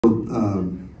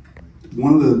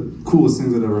One of the coolest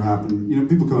things that ever happened, you know,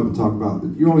 people come up and talk about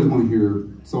it. You always want to hear,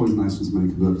 it's always nice when somebody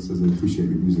comes up and says they appreciate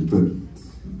your music, but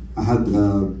I had,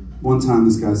 one time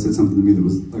this guy said something to me that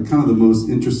was kind of the most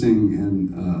interesting and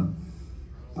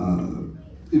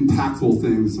impactful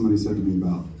thing that somebody said to me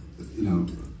about, you know,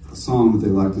 a song that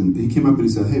they liked, and he came up and he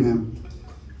said, "Hey man,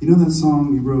 you know that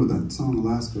song you wrote, that song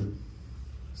Alaska?" He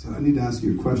said, "I need to ask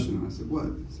you a question." And I said, "What?"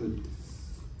 He said,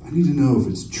 "I need to know if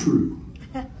it's true."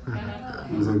 I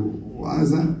was like, "Why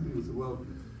is that?" He said, "Well,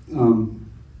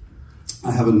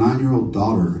 I have a 9-year-old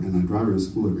daughter and I drive her to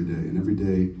school every day, and every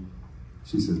day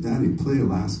she says, 'Daddy, play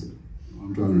Alaska.'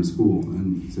 I'm driving her to school,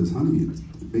 and he says, 'Honey,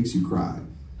 it makes you cry.'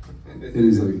 And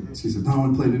he's like, she said, 'No, I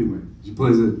want to play it anyway.' She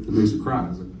plays it, it makes her cry." I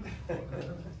was like,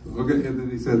 "Okay." And then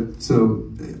he said, "So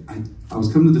I was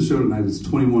coming to the show tonight, it's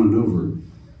 21 and over,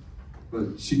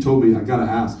 but she told me, I gotta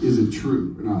ask, is it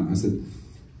true or not?" I said,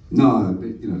 "No, I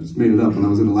just made it up when I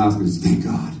was in Alaska." She said, "Thank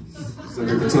God." So I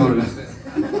could tell her that.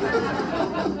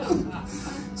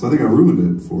 So I think I ruined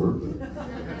it for her.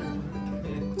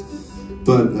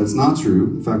 But that's not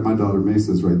true. In fact, my daughter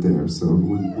Mesa's right there. So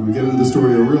when we get into the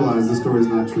story, you'll realize the story is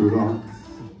not true at all.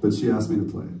 But she asked me to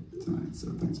play it tonight,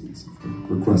 so thanks, Mesa, for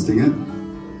requesting it.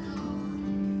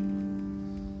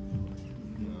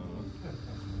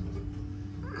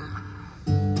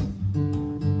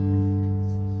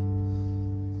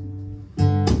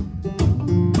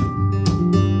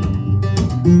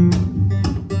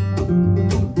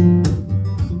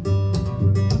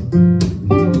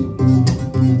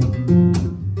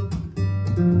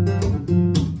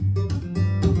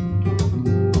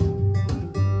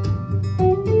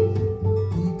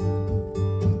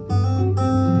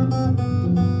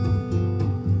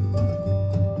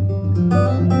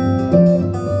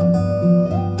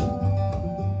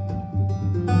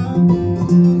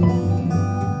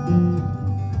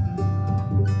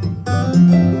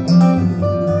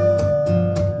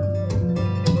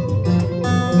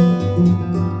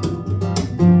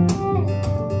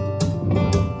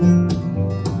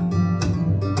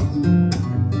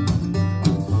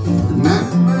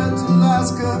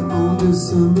 On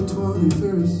December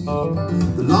 21st,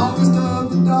 the longest of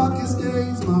the darkest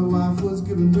days, my wife was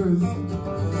giving birth.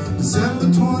 December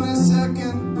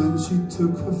 22nd, when she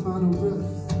took her final breath,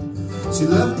 she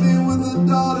left me with a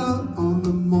daughter on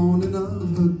the morning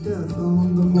of her death.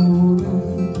 On the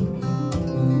morning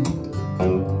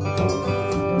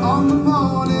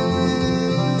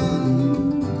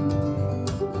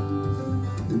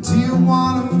in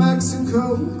Tijuana,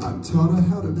 Mexico, I taught her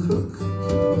how to cook.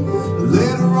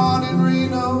 Later on in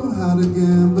Reno, how to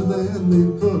gamble and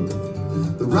make book.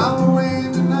 The rifle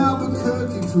range in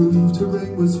Albuquerque proved her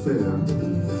ring was fair.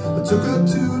 I took her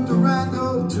to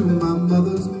Durango, to my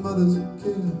mother's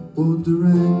care. Oh,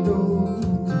 Durango,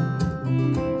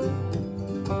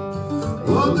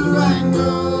 oh, Durango.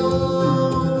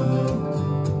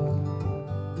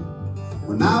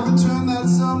 When I returned that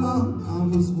summer, I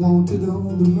was wanted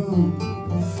on the run.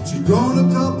 She'd grown a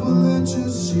couple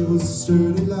inches, she was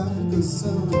sturdy like a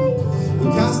sun. We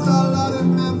cast our lot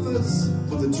in Memphis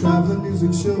with a traveling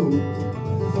music show.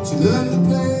 She learned to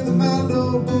play the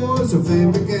mandolin, boys, her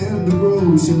fame began to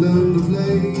grow. She learned to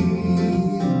play.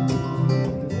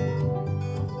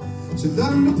 She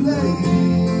learned to play.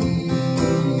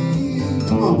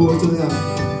 Come on, boys, to the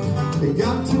house. It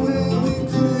got to where we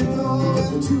couldn't go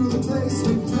into the place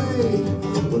we played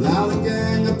without a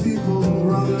gang of people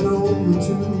running over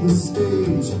to the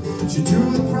stage. She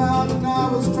drew a crowd and I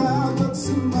was proud, but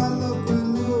soon my luck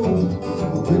went low.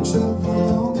 My picture hung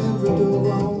on every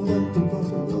door on up the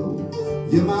Buffalo.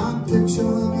 Yeah, my picture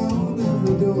hung on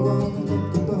every door on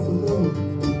up the Buffalo.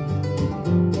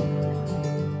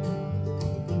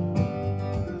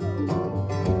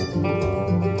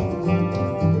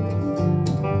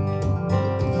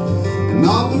 In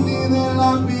Albany they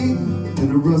locked me in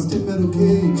a rusty metal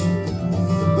cage.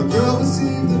 The girl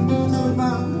received the news of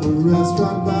my arrest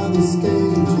right by the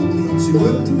stage. She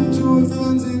whipped him to a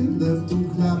frenzy, left him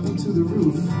clapping to the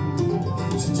roof.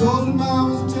 She told him I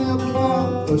was jailed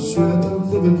without a shred of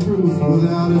living proof.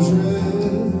 Without a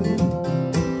shred,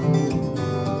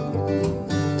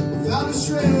 without a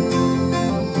shred.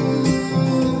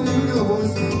 Here we go,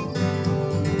 boys.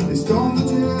 They stormed the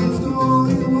jail's door,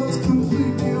 it was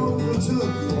completely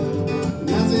overtook. And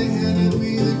as they handed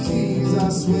me the keys, I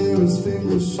swear his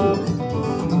fingers shook. I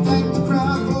thank the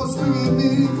crowd for swinging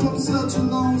me from such a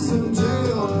lonesome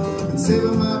jail and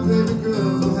saving my baby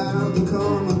girl from having to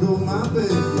come and go my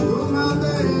baby, go my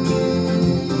baby,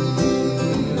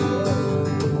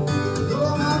 go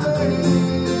my baby.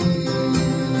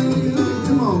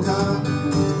 Come on, Kyle.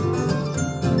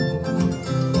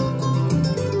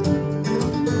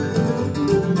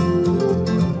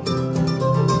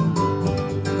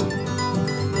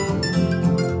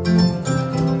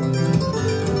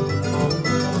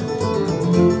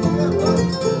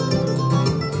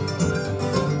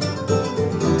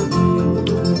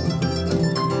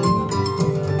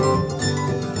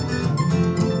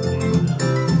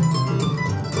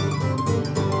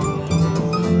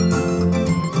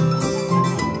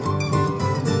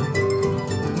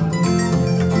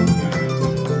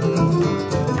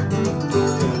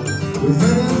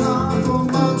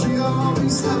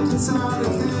 inside a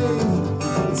cave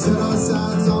and set our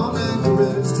sights on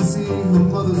Anchorage to see her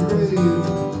mother's grave.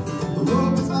 The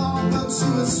road was long, but she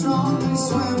was strong. We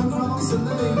swam across the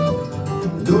lake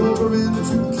and over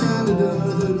into Canada.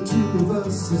 The two of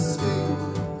us escaped.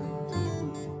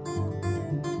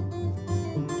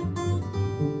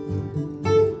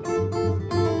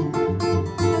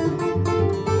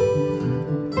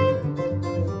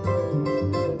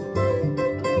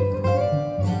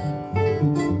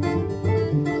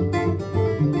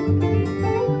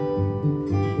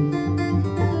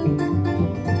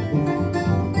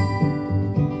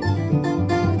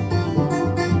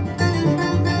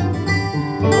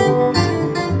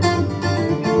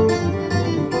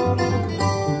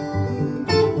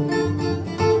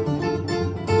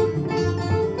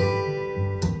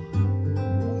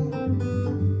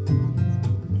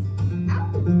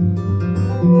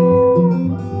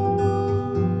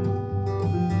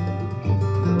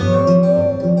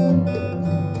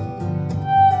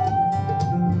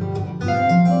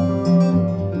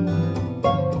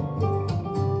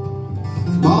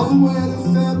 All the way to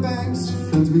Fairbanks,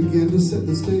 friends begin to set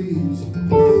the stage.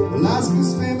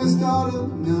 Alaska's famous daughter,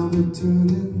 now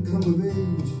returning, come of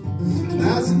age. And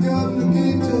as the governor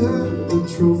gave to her the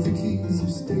trophy keys of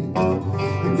state,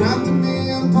 they granted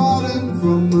me a pardon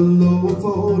from the lower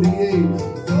 48.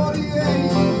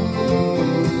 48,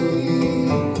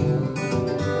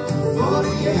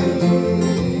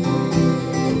 48.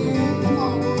 Come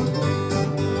on,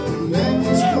 man,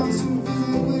 just come to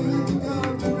visit with the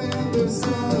governor and their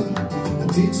son. I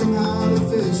teach them how to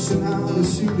fish and how to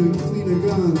shoot and clean a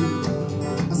gun.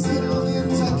 I settled in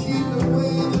Tahiti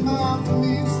where the mountain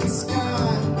meets the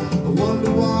sky. I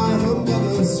wonder why her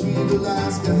mother, sweet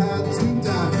Alaska, had to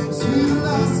die. Sweet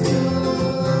Alaska,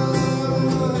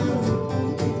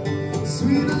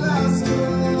 sweet Alaska,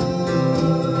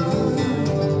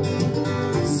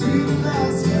 sweet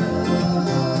Alaska,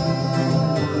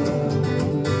 sweet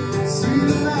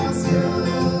Alaska.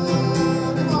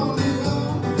 Come on,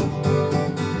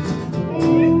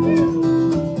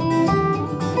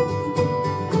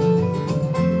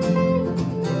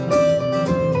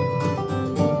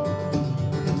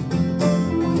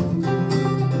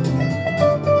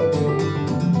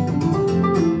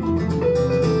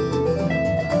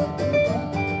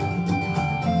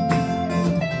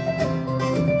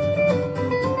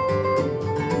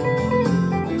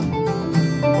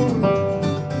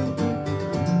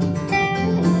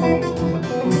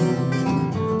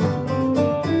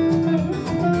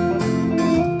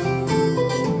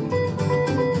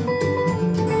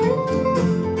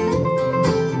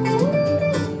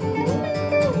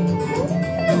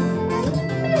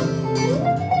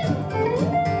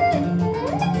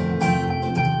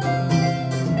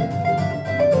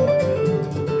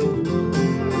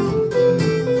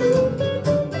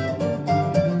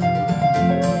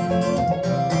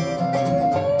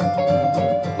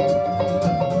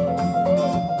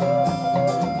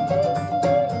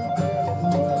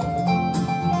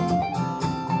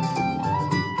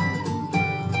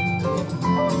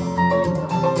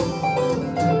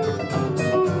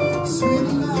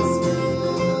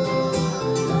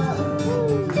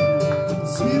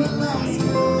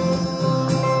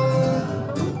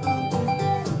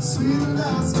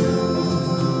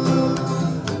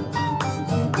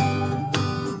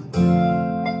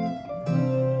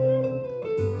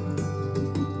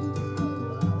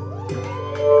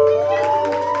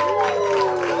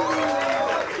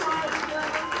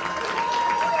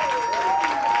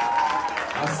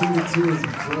 I see the tears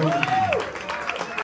of joy.